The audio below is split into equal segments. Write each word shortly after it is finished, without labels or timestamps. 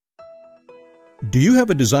Do you have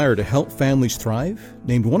a desire to help families thrive?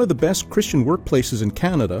 Named one of the best Christian workplaces in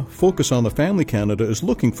Canada, Focus on the Family Canada is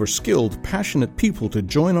looking for skilled, passionate people to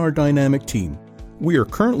join our dynamic team. We are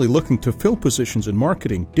currently looking to fill positions in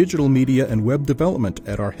marketing, digital media, and web development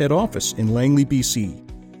at our head office in Langley, BC.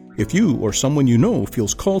 If you or someone you know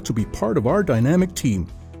feels called to be part of our dynamic team,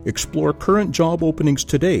 explore current job openings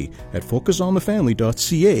today at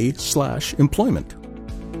focusonthefamily.ca/employment.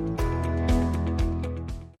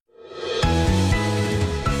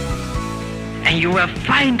 And you will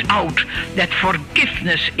find out that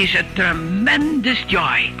forgiveness is a tremendous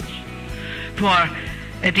joy. For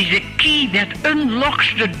it is a key that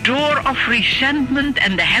unlocks the door of resentment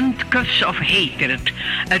and the handcuffs of hatred.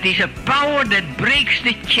 It is a power that breaks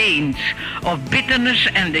the chains of bitterness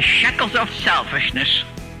and the shackles of selfishness.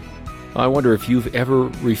 I wonder if you've ever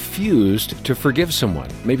refused to forgive someone.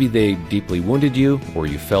 Maybe they deeply wounded you, or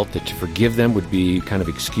you felt that to forgive them would be kind of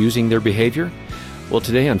excusing their behavior. Well,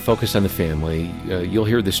 today on Focus on the Family, you'll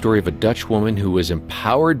hear the story of a Dutch woman who was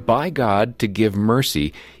empowered by God to give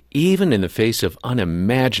mercy, even in the face of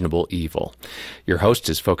unimaginable evil. Your host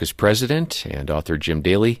is Focus President and author Jim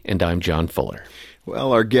Daly, and I'm John Fuller.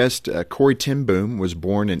 Well, our guest, Corrie ten Boom, was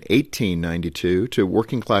born in 1892 to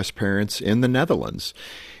working-class parents in the Netherlands.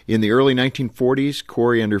 In the early 1940s,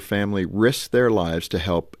 Corrie and her family risked their lives to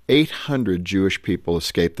help 800 Jewish people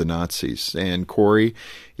escape the Nazis, and Corrie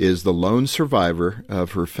is the lone survivor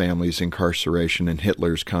of her family's incarceration in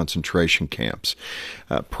Hitler's concentration camps.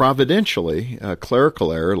 Providentially, a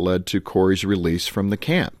clerical error led to Corrie's release from the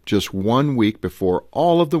camp just 1 week before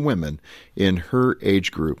all of the women in her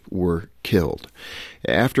age group were killed.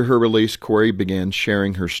 After her release, Corrie began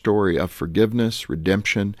sharing her story of forgiveness,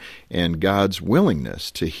 redemption, and God's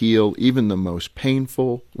willingness to heal even the most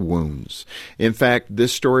painful wounds. In fact,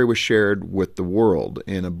 this story was shared with the world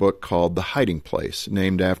in a book called The Hiding Place,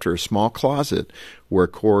 named after a small closet where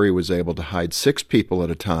Corrie was able to hide 6 people at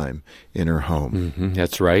a time in her home.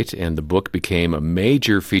 That's right, and the book became a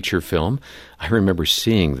major feature film. I remember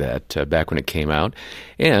seeing that back when it came out,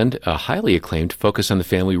 and a highly acclaimed Focus on the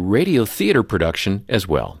Family radio theater production as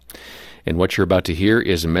well. And what you're about to hear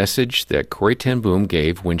is a message that Corrie ten Boom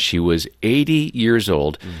gave when she was 80 years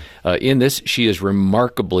old. In this, she is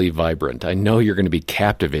remarkably vibrant. I know you're going to be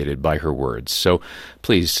captivated by her words. So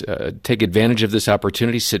please take advantage of this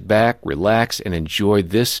opportunity, sit back, relax, and enjoy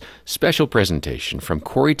this special presentation from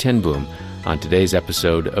Corrie ten Boom on today's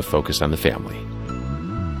episode of Focus on the Family.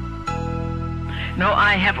 No,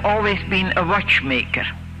 I have always been a watchmaker.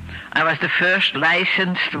 I was the first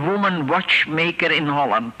licensed woman watchmaker in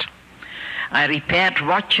Holland. I repaired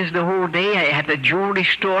watches the whole day. I had a jewelry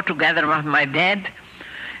store together with my dad.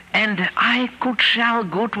 And I could sell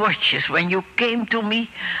good watches. When you came to me,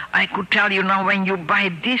 I could tell you now, when you buy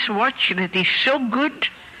this watch, that is so good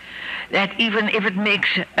that even if it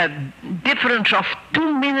makes a difference of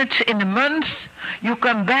 2 minutes in a month, you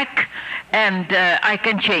come back and I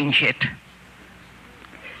can change it.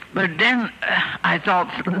 But then I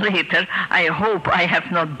thought later, I hope I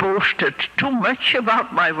have not boasted too much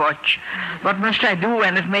about my watch. What must I do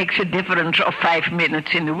when it makes a difference of 5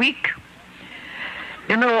 minutes in a week?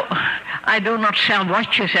 You know, I do not sell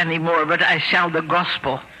watches anymore, but I sell the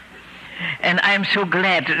gospel. And I'm so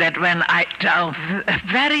glad that when I tell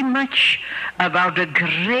very much about the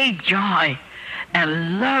great joy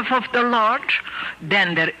and love of the Lord,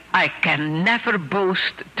 then I can never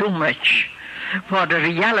boast too much. For the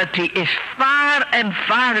reality is far and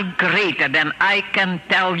far greater than I can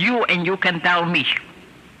tell you and you can tell me.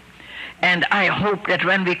 And I hope that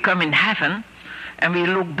when we come in heaven and we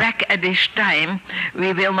look back at this time,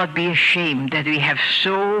 we will not be ashamed that we have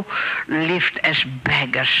so lived as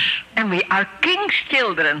beggars. And we are king's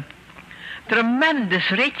children, tremendous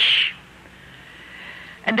rich.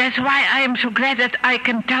 And that's why I am so glad that I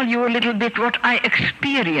can tell you a little bit what I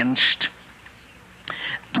experienced.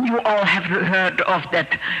 You all have heard of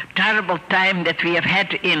that terrible time that we have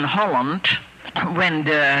had in Holland when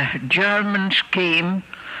the Germans came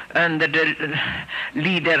under the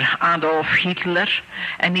leader Adolf Hitler,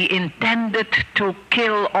 and he intended to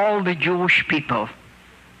kill all the Jewish people.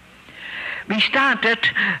 We started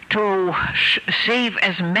to save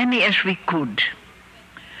as many as we could.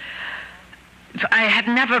 I had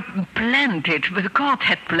never planned it, but God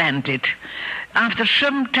had planned it. After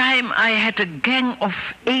some time, I had a gang of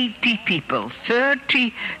 80 people,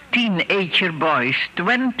 30 teenager boys,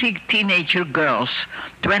 20 teenager girls,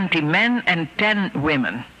 20 men, and 10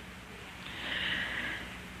 women.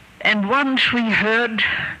 And once we heard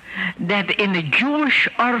that in a Jewish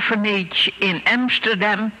orphanage in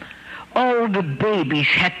Amsterdam, all the babies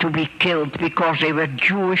had to be killed because they were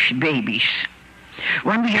Jewish babies.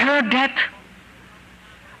 When we heard that,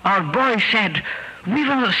 our boy said, we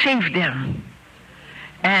will save them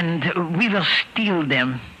and we will steal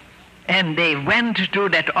them. And they went to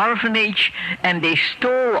that orphanage and they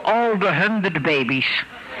stole all the 100 babies.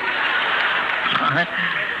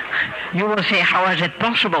 You will say, how is it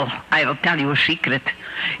possible? I will tell you a secret.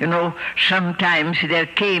 You know, sometimes there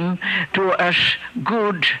came to us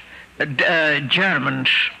good Germans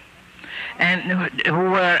and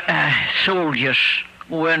who were soldiers,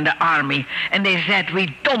 who were in the army, and they said,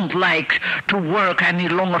 we don't like to work any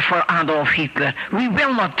longer for Adolf Hitler. We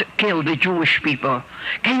will not kill the Jewish people.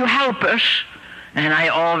 Can you help us? And I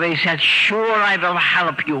always said, sure, I will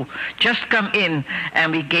help you. Just come in.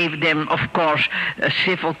 And we gave them, of course,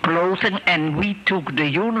 civil clothing, and we took the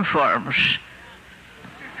uniforms.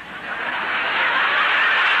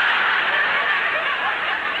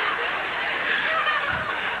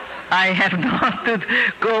 I have not to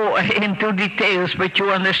go into details, but you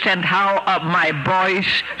understand how my boys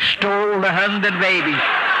stole the 100 babies.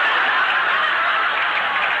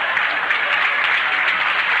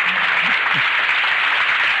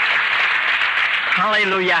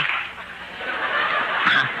 Hallelujah.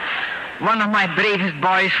 One of my bravest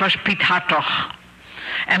boys was Piet Hartog.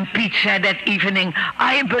 And Piet said that evening,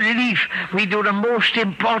 I believe we do the most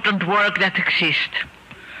important work that exists.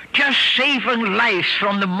 Just saving lives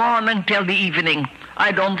from the morning till the evening.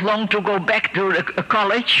 I don't long to go back to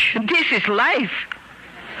college. This is life.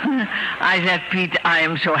 I said, Piet, I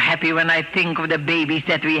am so happy when I think of the babies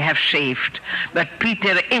that we have saved. But Piet,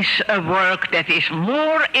 there is a work that is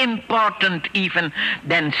more important even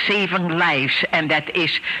than saving lives, and that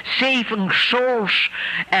is saving souls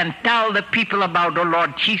and tell the people about the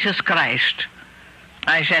Lord Jesus Christ.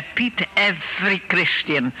 I said, Piet, every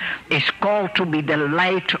Christian is called to be the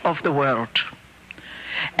light of the world.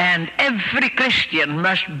 And every Christian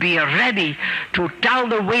must be ready to tell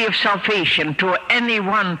the way of salvation to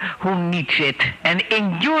anyone who needs it. And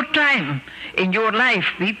in your time, in your life,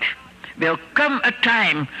 Piet, will come a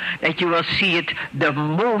time that you will see it the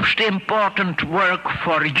most important work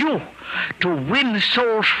for you to win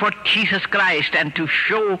souls for Jesus Christ and to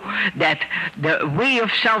show that the way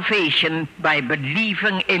of salvation by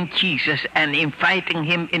believing in Jesus and inviting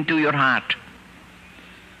him into your heart.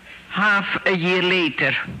 Half a year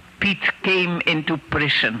later, Piet came into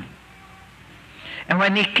prison. And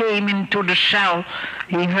when he came into the cell,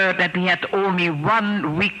 he heard that he had only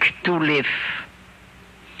 1 week to live.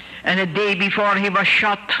 And the day before he was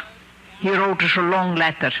shot, he wrote us a long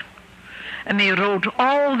letter. And he wrote,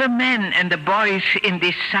 all the men and the boys in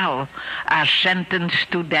this cell are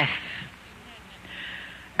sentenced to death.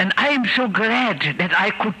 And I am so glad that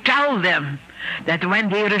I could tell them that when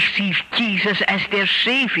they receive Jesus as their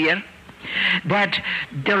Savior, that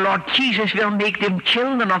the Lord Jesus will make them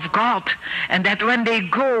children of God, and that when they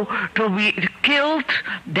go to be killed,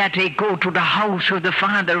 that they go to the house of the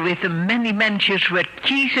Father with many mansions where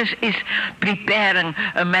Jesus is preparing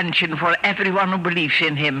a mansion for everyone who believes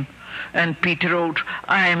in him. And Peter wrote,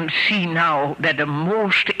 I see now that the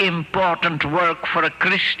most important work for a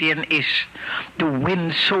Christian is to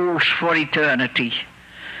win souls for eternity.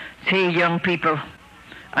 Say, young people,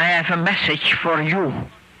 I have a message for you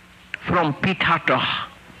from Piet Hartog.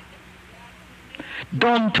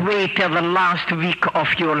 Don't wait till the last week of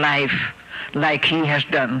your life like he has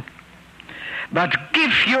done. But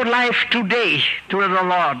give your life today to the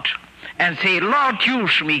Lord and say, Lord,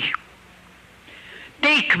 use me.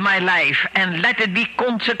 Take my life and let it be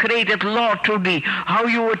consecrated, Lord, to thee. How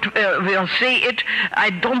you will say it, I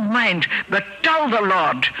don't mind. But tell the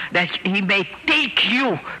Lord that he may take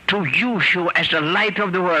you to use you as the light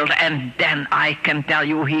of the world. And then I can tell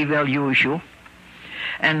you he will use you.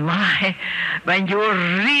 And when you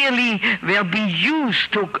really will be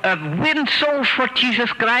used to win souls for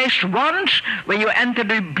Jesus Christ once, when you enter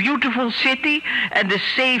the beautiful city and the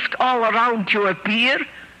saved all around you appear,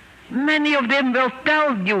 many of them will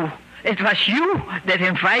tell you, it was you that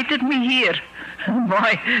invited me here.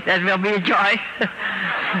 Boy, that will be a joy.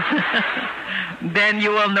 Then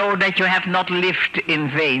you will know that you have not lived in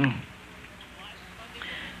vain.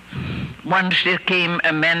 Once there came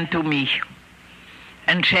a man to me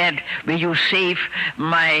and said, will you save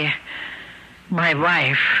my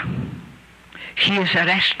wife? She is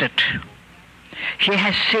arrested. She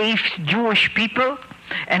has saved Jewish people,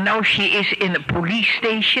 and now she is in a police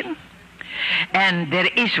station. And there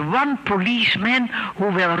is one policeman who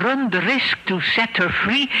will run the risk to set her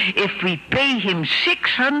free if we pay him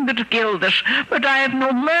 600 guilders, but I have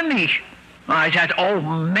no money. I said, oh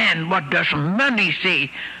man, what does money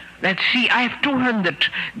say? Let's see, I have 200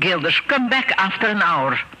 guilders. Come back after an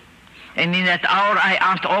hour. And in that hour I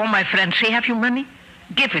asked all my friends, say, have you money?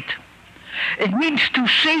 Give it. It means to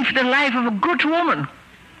save the life of a good woman.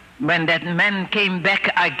 When that man came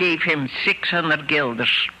back, I gave him 600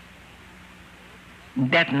 guilders.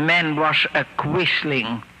 That man was a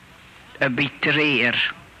quisling, a betrayer.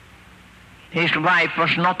 His wife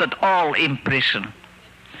was not at all in prison.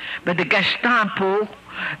 But the Gestapo,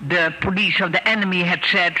 the police of the enemy, had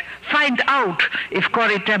said, find out if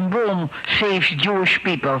Corrie ten Boom saves Jewish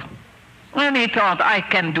people. And he thought, I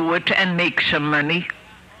can do it and make some money.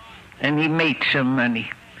 And he made some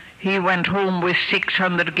money. He went home with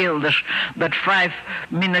 600 guilders, but 5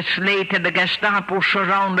 minutes later the Gestapo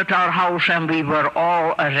surrounded our house and we were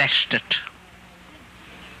all arrested.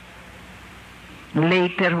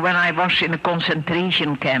 Later, when I was in a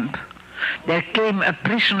concentration camp, there came a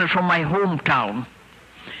prisoner from my hometown.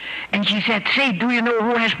 And she said, say, do you know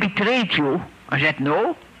who has betrayed you? I said,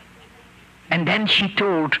 no. And then she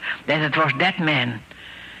told that it was that man.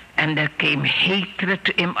 And there came hatred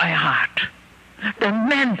in my heart. The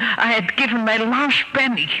man I had given my last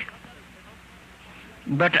penny.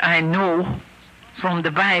 But I know from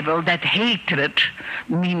the Bible that hatred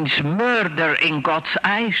means murder in God's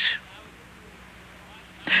eyes.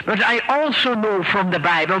 But I also know from the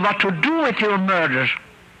Bible what to do with your murder.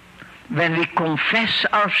 When we confess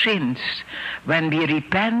our sins, when we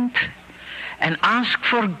repent and ask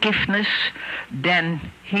forgiveness,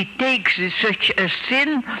 then he takes such a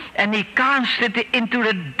sin and he casts it into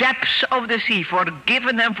the depths of the sea,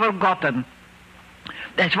 forgiven and forgotten.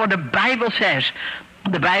 That's what the Bible says.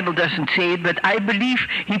 The Bible doesn't say it, but I believe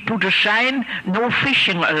he put a sign, no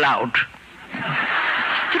fishing allowed.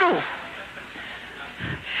 True.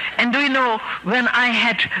 And do you know, when I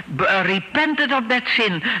had repented of that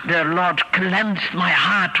sin, the Lord cleansed my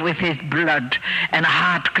heart with his blood. And a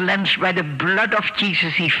heart cleansed by the blood of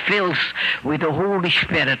Jesus, he fills with the Holy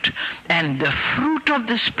Spirit. And the fruit of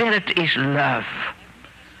the Spirit is love.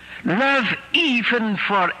 Love even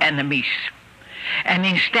for enemies. And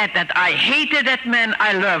instead that I hated that man,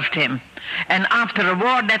 I loved him. And after a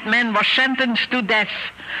war, that man was sentenced to death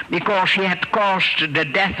because he had caused the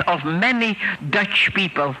death of many Dutch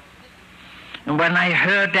people. And when I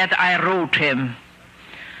heard that, I wrote him,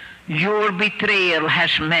 your betrayal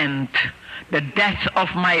has meant the death of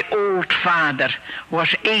my old father, who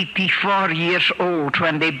was 84 years old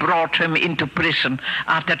when they brought him into prison.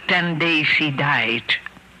 After 10 days he died.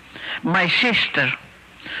 My sister,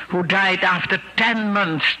 who died after 10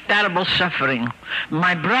 months, terrible suffering.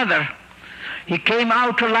 My brother, he came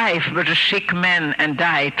out alive but a sick man and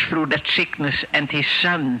died through that sickness, and his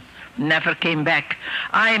son never came back.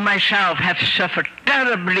 I myself have suffered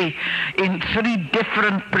terribly in 3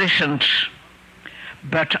 different prisons,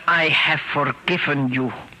 but I have forgiven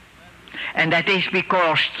you. And that is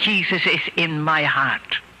because Jesus is in my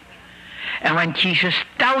heart. And when Jesus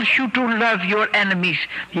tells you to love your enemies,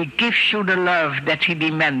 he gives you the love that he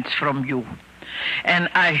demands from you. And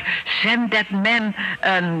I sent that man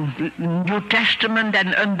a New Testament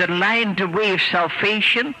and underlined the way of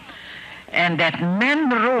salvation. And that man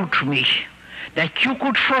wrote me that you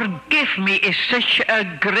could forgive me is such a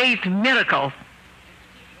great miracle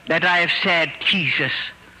that I have said, Jesus,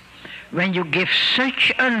 when you give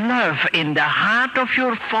such a love in the heart of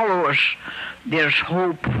your followers, there's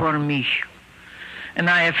hope for me. And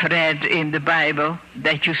I have read in the Bible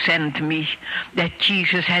that you sent me that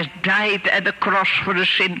Jesus has died at the cross for the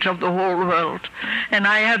sins of the whole world. And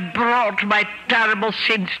I have brought my terrible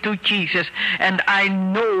sins to Jesus, and I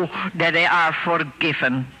know that they are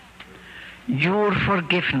forgiven. Your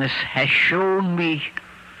forgiveness has shown me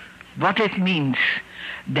what it means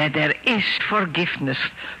that there is forgiveness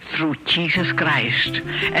through Jesus Christ.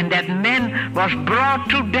 And that man was brought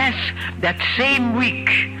to death that same week.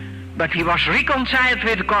 But he was reconciled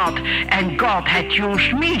with God, and God had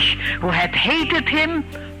used me, who had hated him,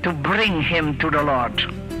 to bring him to the Lord.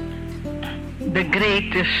 The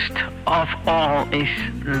greatest of all is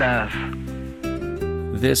love.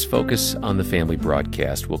 This Focus on the Family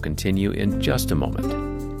broadcast will continue in just a moment.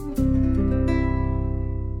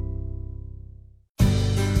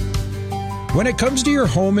 When it comes to your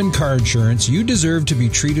home and car insurance, you deserve to be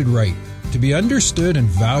treated right, to be understood and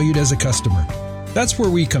valued as a customer. That's where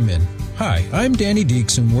we come in. Hi, I'm Danny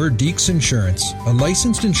Deeks, and we're Deeks Insurance, a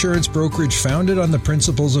licensed insurance brokerage founded on the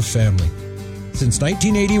principles of family. Since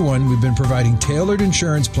 1981, we've been providing tailored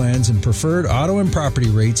insurance plans and preferred auto and property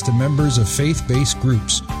rates to members of faith-based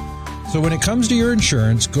groups. So when it comes to your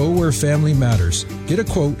insurance, go where family matters. Get a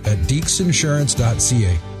quote at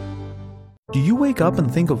deeksinsurance.ca. Do you wake up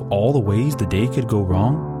and think of all the ways the day could go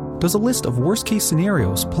wrong? Does a list of worst-case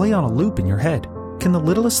scenarios play on a loop in your head? Can the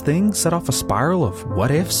littlest thing set off a spiral of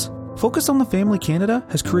what-ifs? Focus on the Family Canada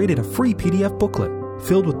has created a free PDF booklet,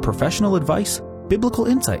 filled with professional advice, biblical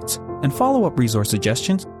insights, and follow-up resource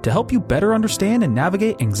suggestions to help you better understand and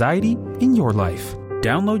navigate anxiety in your life.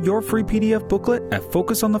 Download your free PDF booklet at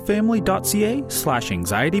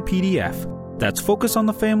focusonthefamily.ca/anxietypdf. That's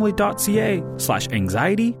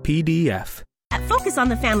focusonthefamily.ca/anxietypdf. At Focus on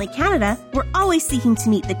the Family Canada, we're always seeking to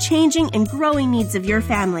meet the changing and growing needs of your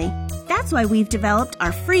family. That's why we've developed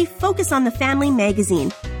our free Focus on the Family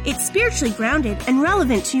magazine. It's spiritually grounded and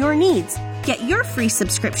relevant to your needs. Get your free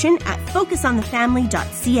subscription at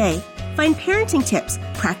focusonthefamily.ca. Find parenting tips,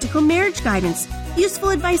 practical marriage guidance, useful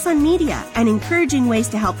advice on media, and encouraging ways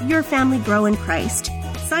to help your family grow in Christ.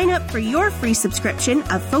 Sign up for your free subscription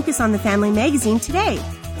of Focus on the Family magazine today.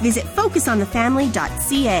 Visit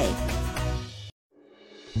focusonthefamily.ca.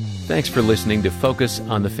 Thanks for listening to Focus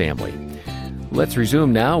on the Family. Let's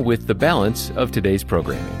resume now with the balance of today's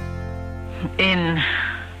programming. In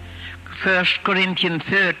 1 Corinthians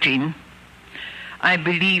 13, I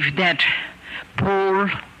believe that Paul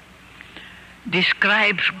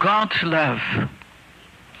describes God's love.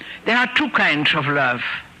 There are two kinds of love: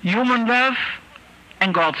 human love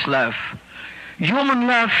and God's love. Human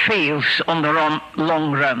love fails on the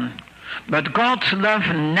long run, but God's love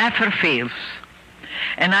never fails.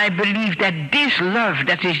 And I believe that this love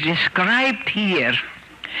that is described here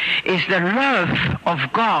is the love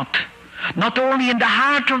of God, not only in the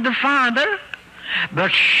heart of the Father,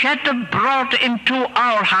 but shed abroad into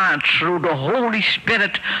our hearts through the Holy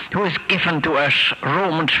Spirit who is given to us,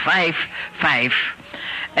 Romans 5:5.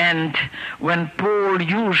 And when Paul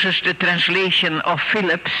uses the translation of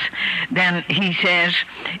Phillips, then he says,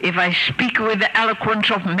 if I speak with the eloquence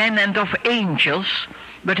of men and of angels,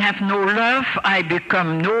 but have no love, I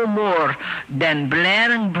become no more than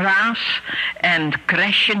blaring brass and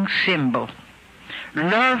crashing cymbal.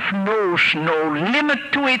 Love knows no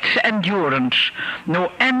limit to its endurance, no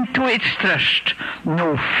end to its trust,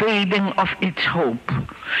 no fading of its hope.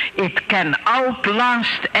 It can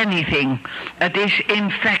outlast anything. It is in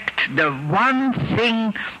fact the one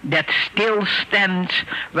thing that still stands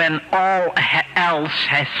when all else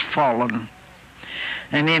has fallen.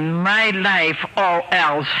 And in my life, all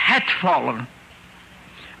else had fallen.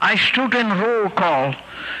 I stood in roll call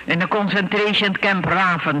in a concentration camp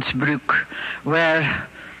Ravensbrück, where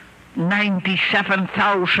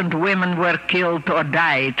 97,000 women were killed or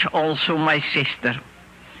died, also my sister.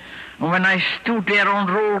 And when I stood there on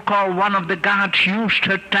roll call, one of the guards used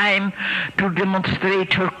her time to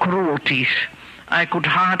demonstrate her cruelties. I could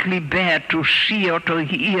hardly bear to see or to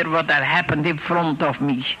hear what had happened in front of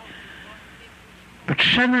me. But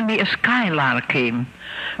suddenly a skylark came,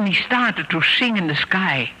 and he started to sing in the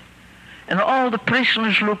sky. And all the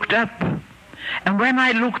prisoners looked up. And when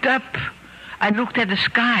I looked up, I looked at the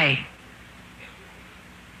sky.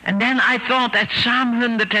 And then I thought that Psalm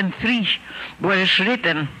 103 was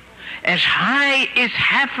written, as high is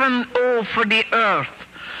heaven over the earth,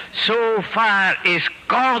 so far is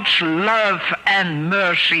God's love and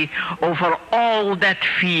mercy over all that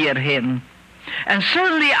fear him. And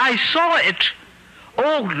suddenly I saw it.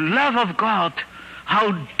 Oh, love of God,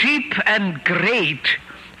 how deep and great,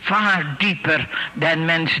 far deeper than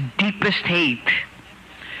man's deepest hate.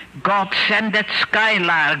 God sent that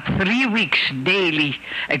skylark 3 weeks daily,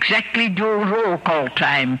 exactly during roll call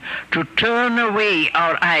time, to turn away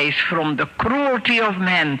our eyes from the cruelty of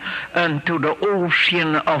man unto the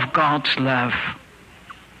ocean of God's love.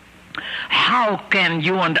 How can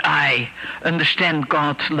you and I understand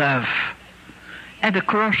God's love? At the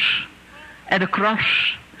cross,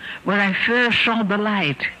 where I first saw the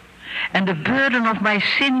light, and the burden of my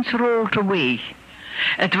sins rolled away.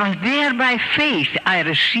 It was there by faith I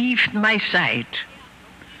received my sight.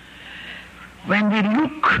 When we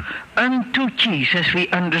look unto Jesus, we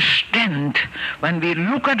understand, when we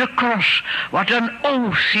look at the cross, what an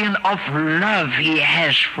ocean of love he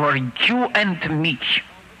has for you and me.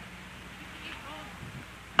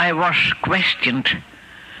 I was questioned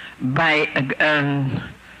by a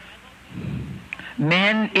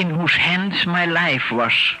man in whose hands my life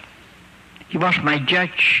was. He was my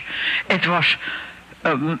judge. It was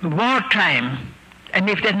wartime. And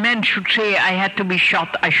if that man should say I had to be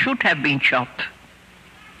shot, I should have been shot.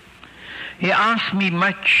 He asked me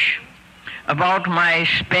much about my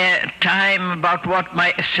spare time, about what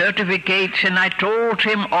my certificates, and I told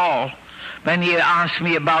him all. When he asked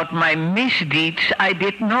me about my misdeeds, I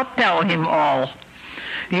did not tell him all.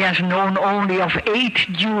 He has known only of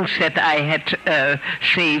 8 Jews that I had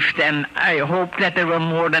saved, and I hope that there were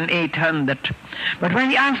more than 800. But when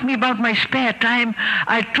he asked me about my spare time,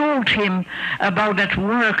 I told him about that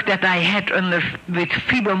work that I had with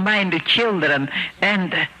feeble-minded children.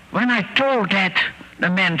 And when I told that, the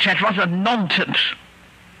man said, "What a nonsense.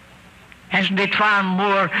 Hasn't it far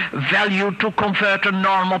more value to convert a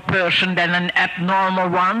normal person than an abnormal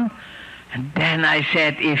one? And then I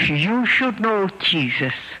said, if you should know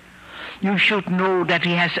Jesus, you should know that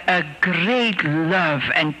he has a great love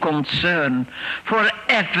and concern for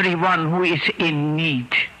everyone who is in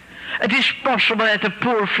need. It is possible that a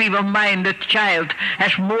poor, feeble-minded child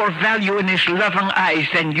has more value in his loving eyes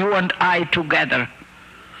than you and I together.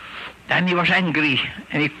 Then he was angry,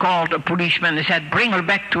 and he called a policeman and said, bring her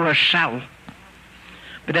back to her cell.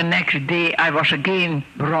 But the next day I was again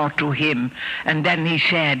brought to him, and then he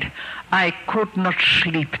said, I could not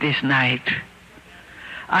sleep this night.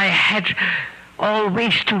 I had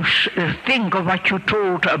always to think of what you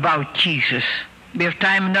told about Jesus. We have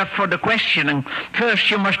time enough for the questioning.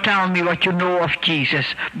 First you must tell me what you know of Jesus.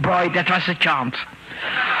 Boy, that was a chance.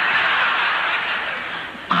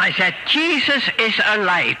 I said, Jesus is a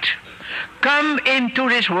light come into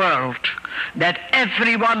this world, that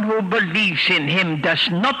everyone who believes in him does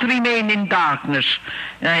not remain in darkness.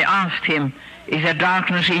 And I asked him, is there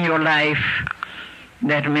darkness in your life?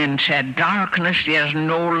 That man said, darkness, there's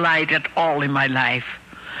no light at all in my life.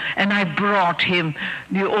 And I brought him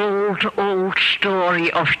the old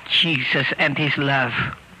story of Jesus and his love.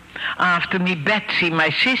 After me, Betsy, my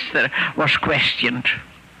sister, was questioned.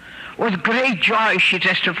 With great joy she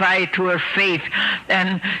testified to her faith,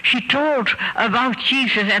 and she told about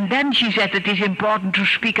Jesus, and then she said it is important to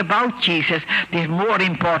speak about Jesus. It is more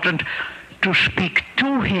important to speak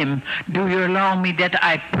to him. Do you allow me that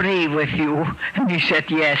I pray with you? And he said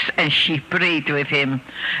yes, and she prayed with him.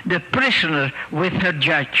 The prisoner with her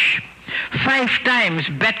judge. 5 times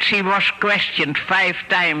Betsy was questioned. 5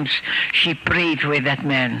 times she prayed with that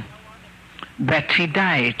man. Betsy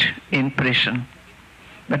died in prison.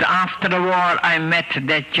 But after the war I met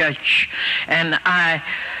that judge, and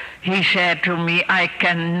he said to me, I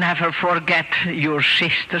can never forget your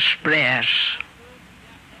sister's prayers.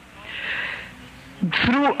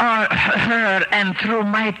 Through her and through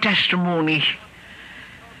my testimony,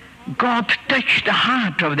 God touched the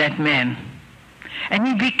heart of that man. And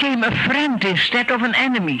he became a friend instead of an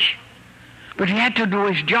enemy. But he had to do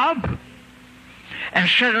his job. And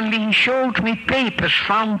suddenly he showed me papers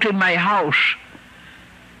found in my house.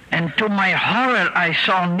 And to my horror, I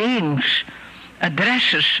saw names,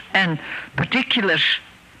 addresses, and particulars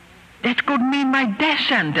that could mean my death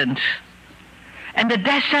sentence. And the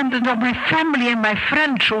death sentence of my family and my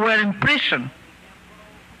friends who were in prison.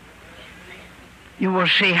 You will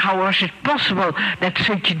say, how was it possible that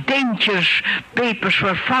such dangerous papers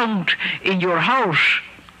were found in your house?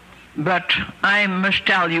 But I must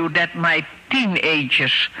tell you that my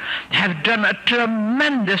teenagers have done a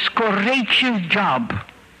tremendous, courageous job.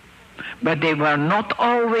 But they were not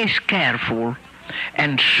always careful.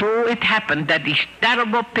 And so it happened that these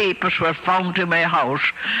terrible papers were found in my house.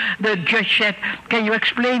 The judge said, can you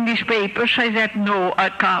explain these papers? I said, no, I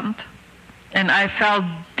can't. And I felt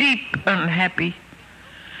deep unhappy.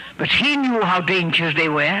 But he knew how dangerous they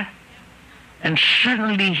were. And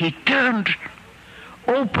suddenly he turned,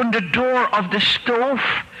 opened the door of the stove,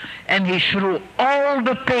 and he threw all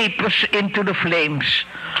the papers into the flames.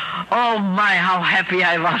 Oh my, how happy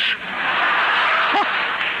I was.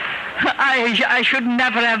 I should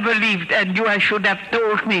never have believed, and you should have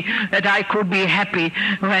told me that I could be happy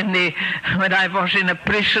when I was in a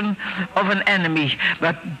prison of an enemy.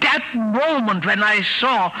 But that moment when I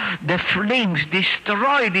saw the flames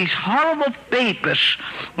destroy these horrible papers,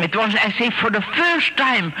 it was as if for the first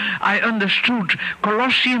time I understood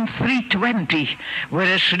Colossians 3:20,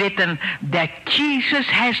 where it's written that Jesus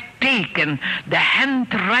has taken the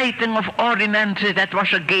handwriting of ordinances that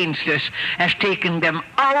was against us, has taken them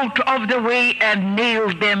out of the way and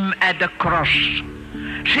nailed them at the cross.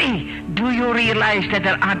 See, do you realize that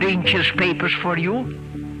there are dangerous papers for you?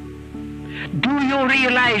 Do you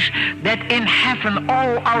realize that in heaven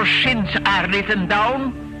all our sins are written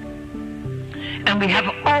down? And we have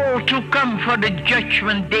all to come for the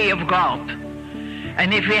judgment day of God.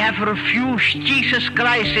 And if we have refused Jesus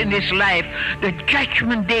Christ in this life, the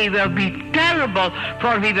judgment day will be terrible,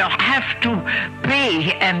 for we will have to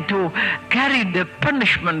pay and to carry the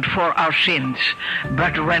punishment for our sins.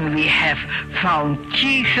 But when we have found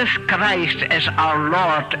Jesus Christ as our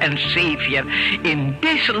Lord and Savior in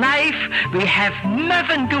this life, we have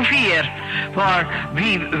nothing to fear, for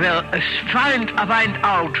we will find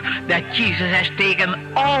out that Jesus has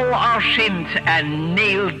taken all our sins and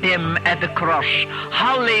nailed them at the cross.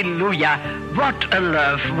 Hallelujah! What a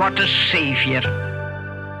love, what a Savior.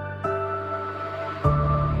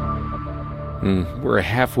 We're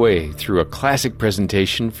halfway through a classic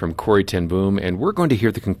presentation from Corrie ten Boom, and we're going to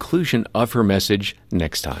hear the conclusion of her message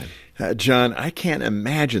next time. John, I can't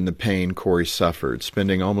imagine the pain Corrie suffered,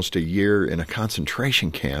 spending almost a year in a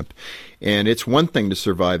concentration camp. And it's one thing to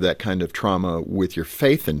survive that kind of trauma with your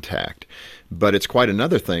faith intact, but it's quite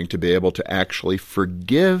another thing to be able to actually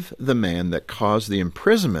forgive the man that caused the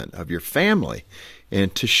imprisonment of your family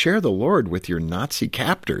and to share the Lord with your Nazi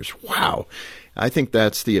captors. Wow! I think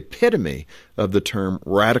that's the epitome of the term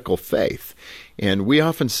radical faith. And we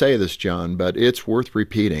often say this, John, but it's worth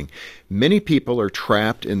repeating. Many people are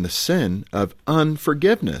trapped in the sin of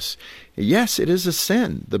unforgiveness. Yes, it is a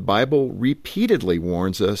sin. The Bible repeatedly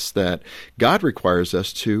warns us that God requires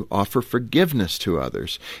us to offer forgiveness to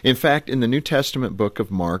others. In fact, in the New Testament book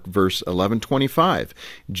of Mark, verse 11:25,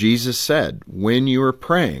 Jesus said, "When you are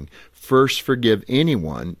praying, first forgive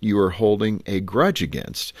anyone you are holding a grudge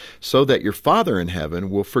against, so that your Father in heaven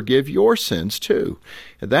will forgive your sins too."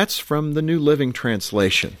 That's from the New Living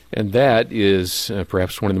Translation. And that is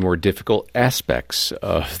perhaps one of the more difficult aspects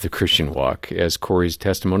of the Christian walk, as Corrie's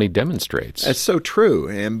testimony demonstrates. That's so true.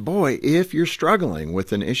 And boy, if you're struggling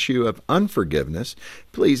with an issue of unforgiveness,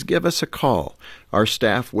 please give us a call. Our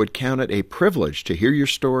staff would count it a privilege to hear your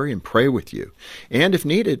story and pray with you. And if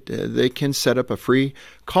needed, they can set up a free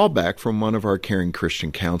callback from one of our caring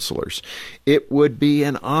Christian counselors. It would be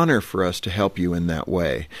an honor for us to help you in that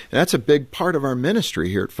way. And that's a big part of our ministry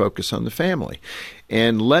here at Focus on the Family.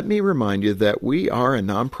 And let me remind you that we are a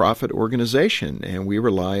nonprofit organization, and we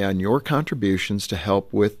rely on your contributions to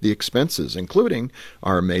help with the expenses, including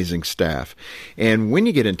our amazing staff. And when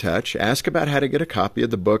you get in touch, ask about how to get a copy of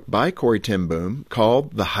the book by Corrie ten Boom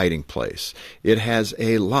called The Hiding Place. It has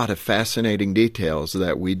a lot of fascinating details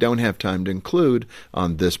that we don't have time to include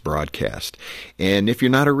on this broadcast. And if you're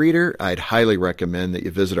not a reader, I'd highly recommend that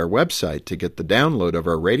you visit our website to get the download of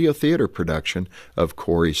our radio theater production of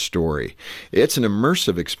Corrie's story. It's an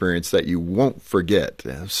immersive experience that you won't forget.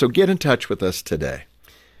 So get in touch with us today.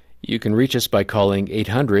 You can reach us by calling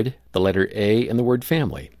 800, the letter A, and the word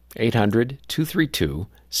family,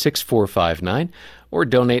 800-232-6459, or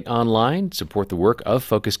donate online, support the work of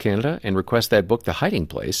Focus Canada, and request that book, The Hiding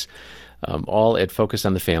Place, all at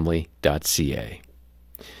focusonthefamily.ca.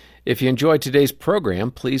 If you enjoyed today's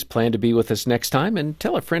program, please plan to be with us next time and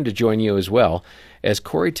tell a friend to join you as well as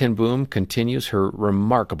Corrie ten Boom continues her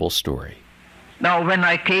remarkable story. Now, when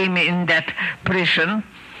I came in that prison,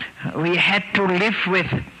 we had to live with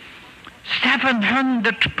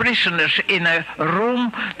 700 prisoners in a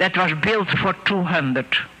room that was built for 200.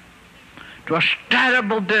 It was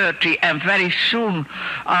terrible dirty, and very soon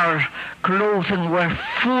our clothing were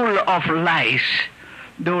full of lice.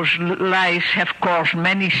 Those lice have caused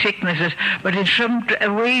many sicknesses, but in some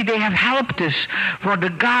way they have helped us, for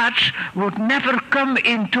the guards would never come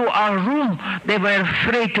into our room. They were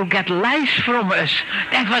afraid to get lice from us.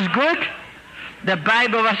 That was good. The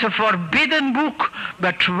Bible was a forbidden book,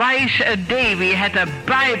 but twice a day we had a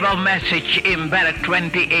Bible message in Barrack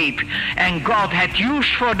 28, and God had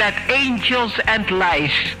used for that angels and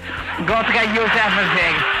lice. God can use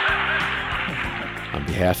everything. On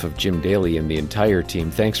behalf of Jim Daly and the entire team,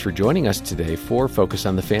 thanks for joining us today for Focus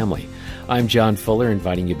on the Family. I'm John Fuller,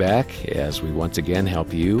 inviting you back as we once again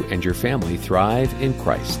help you and your family thrive in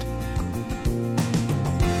Christ.